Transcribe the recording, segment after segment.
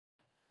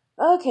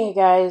Okay,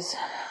 guys.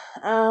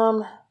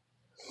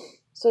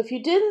 So if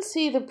you didn't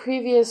see the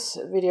previous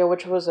video,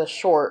 which was a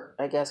short,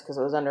 I guess, because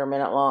it was under a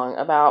minute long,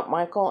 about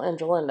Michael and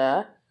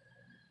Jalinda,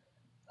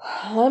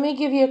 let me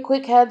give you a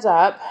quick heads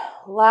up.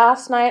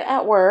 Last night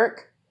at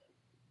work,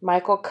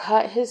 Michael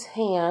cut his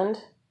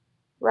hand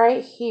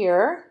right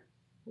here.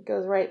 It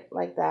goes right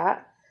like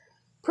that.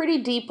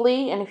 Pretty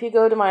deeply, and if you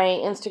go to my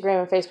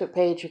Instagram and Facebook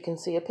page, you can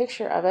see a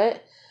picture of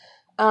it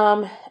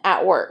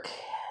at work.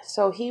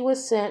 So he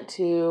was sent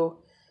to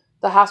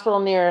the hospital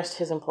nearest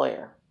his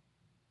employer,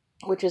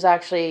 which is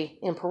actually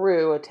in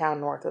Peru, a town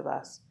north of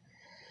us.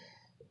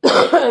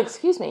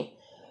 Excuse me.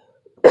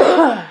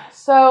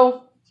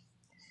 So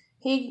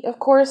he, of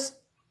course,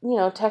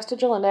 texted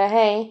Jalinda,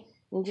 hey,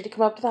 I need you to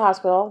come up to the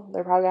hospital.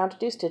 They're probably going to have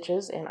to do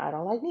stitches, and I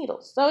don't like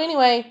needles. So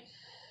anyway,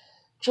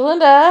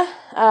 Jalinda,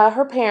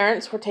 her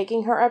parents were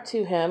taking her up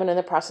to him, and in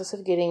the process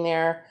of getting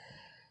there,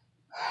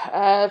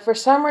 for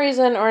some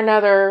reason or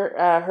another,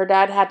 her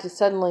dad had to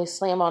suddenly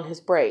slam on his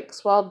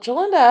brakes. Well,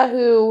 Jalinda,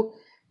 who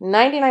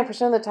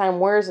 99% of the time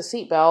wears a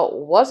seatbelt,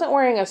 wasn't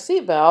wearing a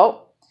seatbelt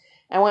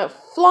and went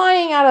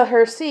flying out of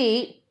her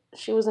seat.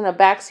 She was in the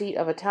back seat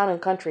of a town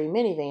and country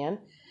minivan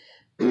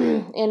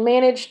and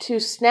managed to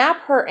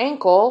snap her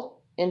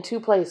ankle in 2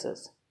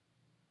 places.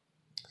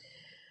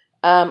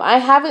 I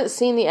haven't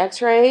seen the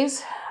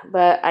x-rays,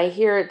 but I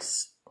hear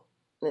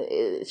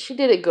she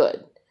did it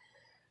good.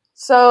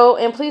 So,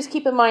 and please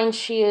keep in mind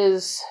she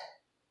is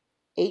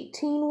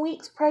 18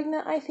 weeks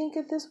pregnant, I think,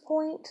 at this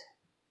point.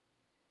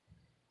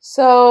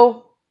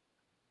 So,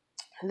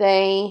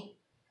 they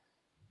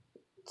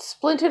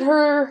splinted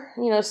her,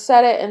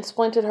 set it and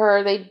splinted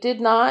her. They did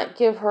not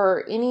give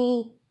her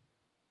any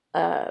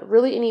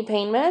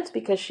pain meds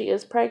because she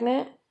is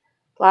pregnant.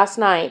 Last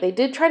night, they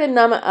did try to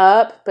numb it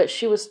up, but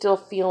she was still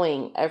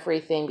feeling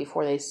everything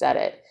before they set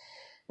it.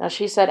 Now,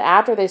 she said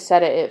after they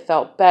set it, it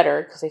felt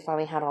better because they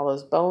finally had all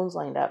those bones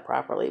lined up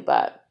properly.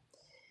 But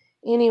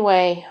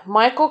anyway,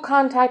 Michael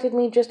contacted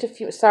me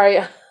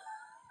sorry.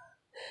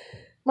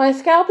 My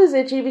scalp is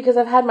itchy because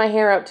I've had my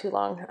hair up too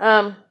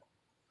long.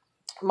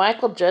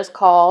 Michael just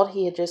called.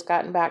 He had just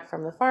gotten back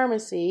from the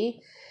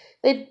pharmacy.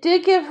 They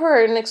did give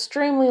her an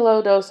extremely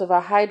low dose of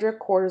a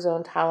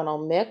hydrocortisone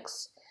Tylenol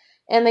mix,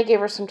 and they gave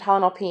her some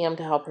Tylenol PM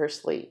to help her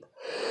sleep.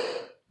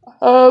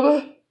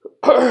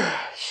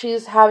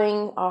 She's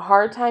having a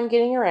hard time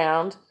getting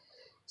around.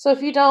 So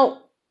if you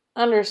don't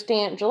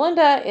understand,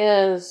 Jalinda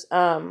is,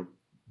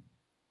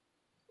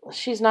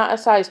 she's not a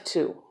size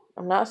 2.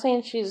 I'm not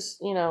saying she's,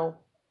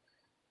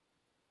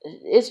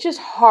 it's just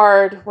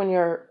hard when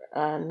you're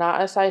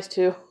not a size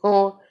 2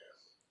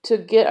 to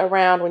get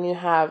around when you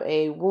have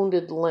a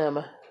wounded limb,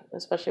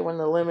 especially when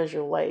the limb is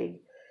your leg.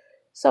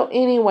 So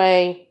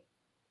anyway,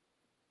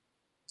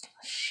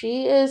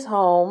 she is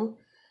home.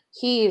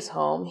 He is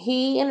home.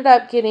 He ended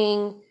up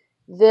getting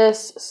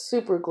this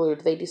super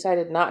glued. They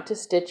decided not to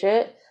stitch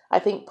it. I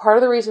think part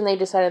of the reason they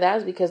decided that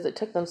is because it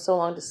took them so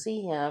long to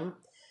see him.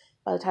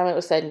 By the time it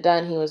was said and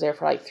done, he was there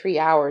for like 3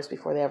 hours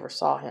before they ever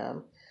saw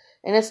him.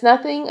 And it's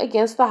nothing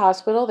against the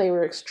hospital. They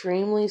were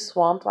extremely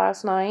swamped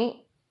last night.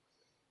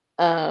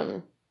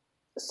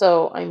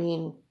 So, I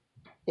mean,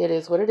 it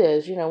is what it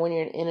is. When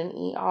you're in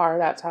an ER,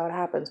 that's how it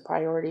happens.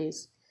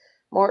 Priorities.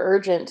 More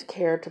urgent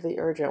care to the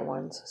urgent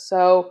ones.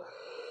 So,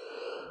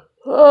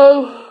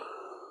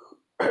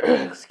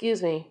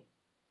 excuse me.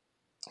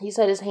 He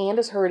said his hand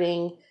is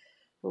hurting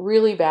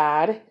really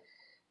bad.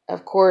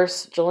 Of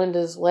course,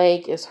 Jalinda's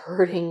leg is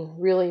hurting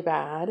really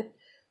bad.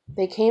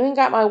 They came and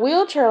got my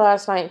wheelchair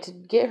last night to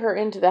get her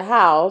into the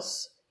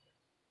house.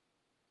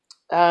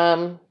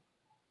 Hoping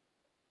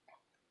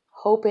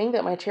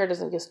that my chair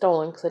doesn't get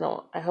stolen because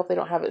I hope they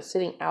don't have it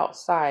sitting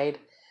outside.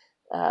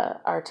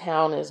 Our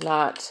town is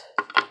not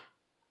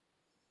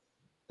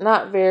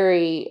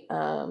very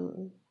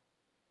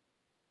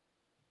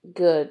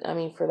good. I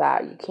mean, for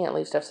that, you can't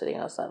leave stuff sitting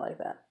outside like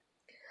that.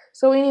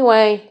 So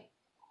anyway,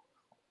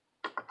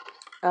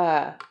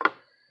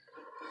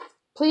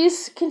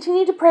 please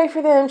continue to pray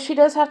for them. She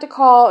does have to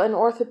call an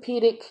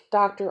orthopedic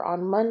doctor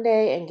on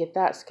Monday and get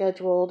that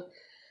scheduled.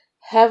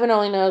 Heaven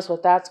only knows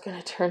what that's going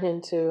to turn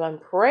into. I'm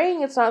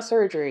praying it's not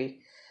surgery.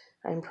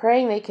 I'm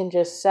praying they can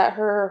just set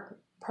her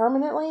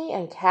permanently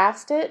and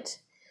cast it.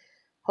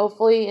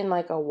 Hopefully in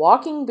like a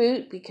walking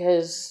boot,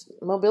 because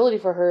mobility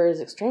for her is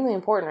extremely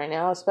important right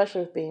now, especially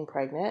with being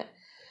pregnant.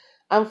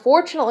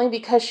 Unfortunately,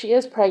 because she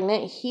is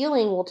pregnant,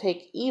 healing will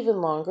take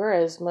even longer,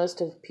 as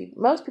most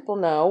people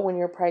know. When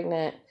you're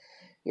pregnant,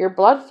 your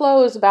blood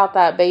flow is about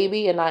that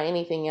baby and not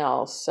anything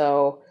else.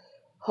 So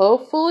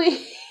hopefully,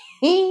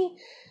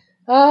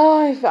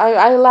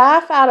 I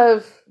laugh out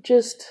of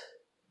just,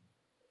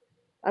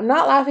 I'm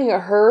not laughing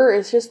at her.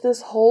 It's just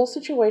this whole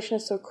situation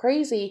is so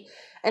crazy.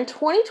 And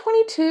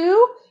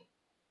 2022,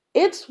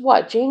 it's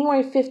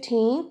January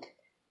 15th?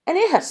 And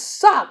it has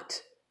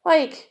sucked.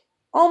 Like,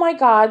 oh my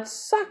God,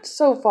 sucked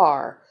so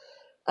far.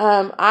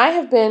 I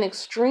have been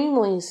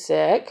extremely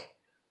sick.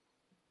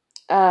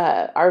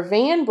 Our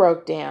van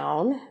broke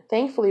down.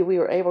 Thankfully, we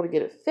were able to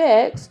get it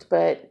fixed,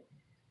 but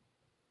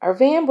our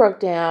van broke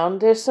down.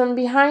 There's some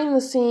behind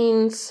the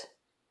scenes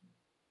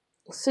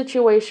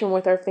situation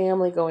with our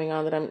family going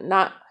on that I'm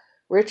not,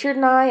 Richard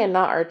and I, and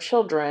not our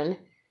children,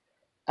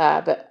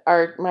 but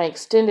my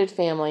extended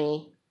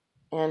family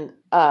and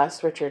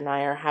us, Richard and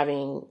I, are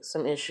having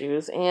some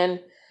issues. And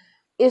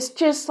it's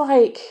just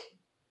like,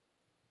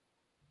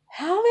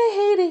 how am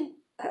I hating?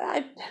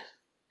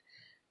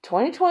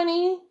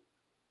 2020,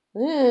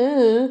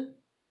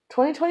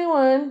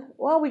 2021,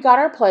 well, we got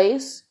our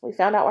place. We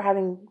found out we're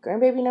having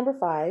grandbaby number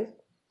 5.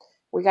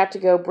 We got to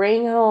go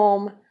bring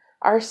home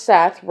our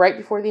Seth right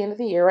before the end of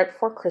the year, right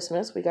before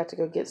Christmas. We got to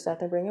go get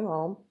Seth and bring him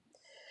home.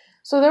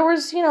 So there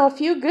was, a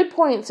few good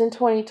points in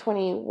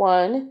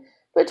 2021.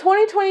 But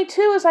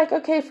 2022 is like,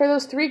 okay, for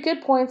those 3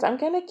 good points, I'm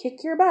going to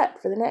kick your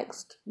butt for the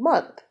next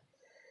month.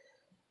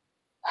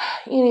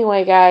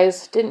 Anyway,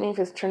 guys, didn't mean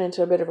for this to turn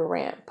into a bit of a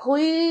rant.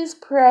 Please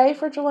pray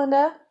for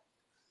Jalinda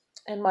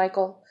and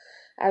Michael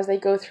as they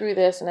go through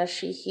this and as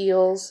she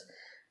heals.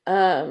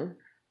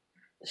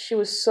 She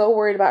was so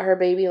worried about her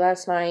baby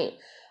last night.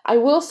 I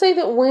will say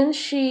that when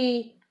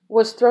she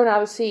was thrown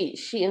out of the seat,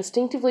 she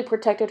instinctively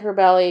protected her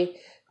belly.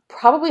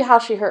 Probably how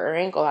she hurt her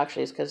ankle,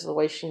 actually, is because of the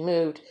way she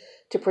moved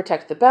to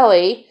protect the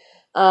belly.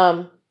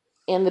 And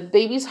the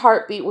baby's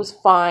heartbeat was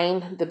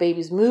fine. The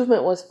baby's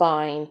movement was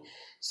fine.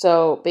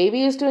 So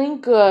baby is doing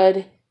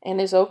good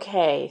and is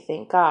okay,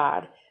 thank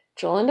God.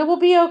 Jalinda will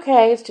be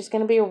okay. It's just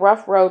going to be a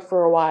rough road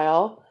for a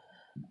while.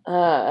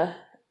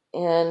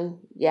 And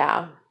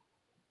yeah,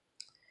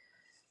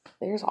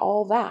 there's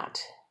all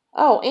that.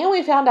 Oh, and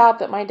we found out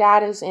that my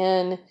dad is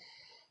in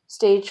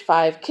stage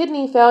 5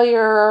 kidney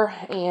failure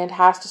and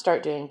has to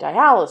start doing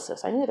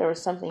dialysis. I knew there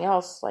was something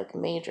else like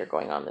major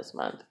going on this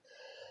month.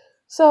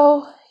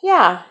 So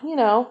yeah,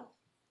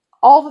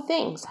 all the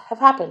things have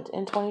happened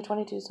in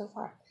 2022 so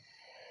far.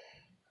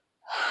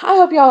 I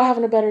hope y'all are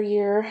having a better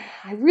year.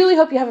 I really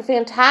hope you have a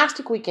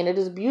fantastic weekend. It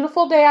is a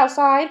beautiful day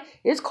outside.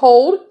 It's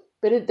cold,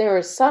 but there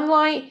is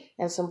sunlight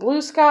and some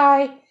blue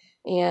sky,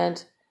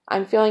 and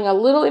I'm feeling a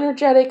little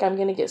energetic. I'm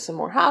going to get some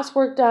more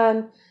housework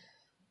done,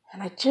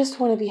 and I just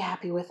want to be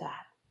happy with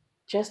that.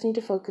 Just need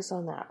to focus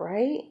on that,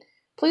 right?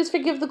 Please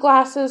forgive the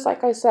glasses.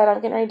 Like I said,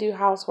 I'm getting ready to do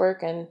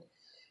housework and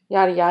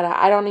yada, yada.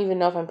 I don't even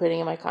know if I'm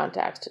putting in my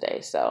contacts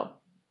today,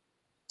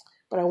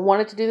 but I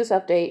wanted to do this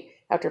update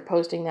after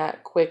posting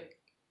that quick,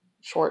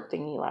 short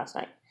thingy last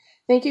night.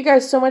 Thank you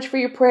guys so much for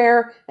your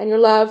prayer and your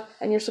love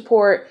and your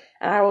support,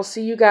 and I will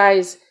see you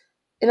guys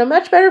in a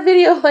much better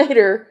video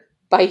later.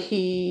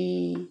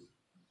 Bye.